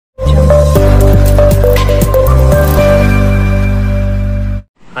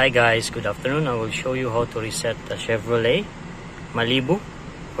Hi guys, good afternoon. I will show you how to reset the Chevrolet Malibu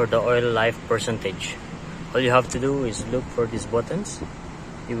for the oil life percentage. All you have to do is look for these buttons.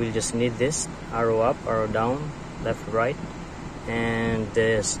 You will just need this arrow up, arrow down, left, right, and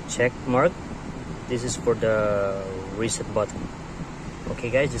this check mark. This is for the reset button. Okay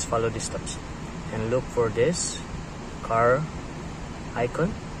guys, just follow these steps and look for this car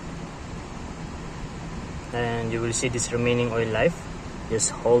icon, and you will see this remaining oil life.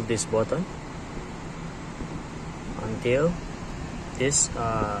 Just hold this button until this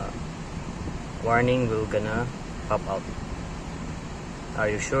warning will gonna pop out. Are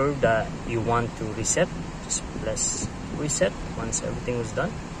you sure that you want to reset? Just press reset once everything is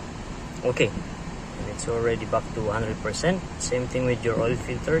done. Okay, and it's already back to 100%. Same thing with your oil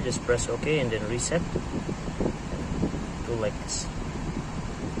filter. Just press OK and then reset. Do like this.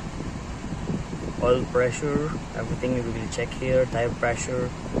 Oil pressure, everything you will check here, tire pressure,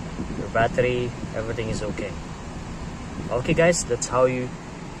 your battery, everything is okay. Okay guys, that's how you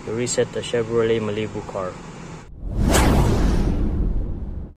reset the Chevrolet Malibu car.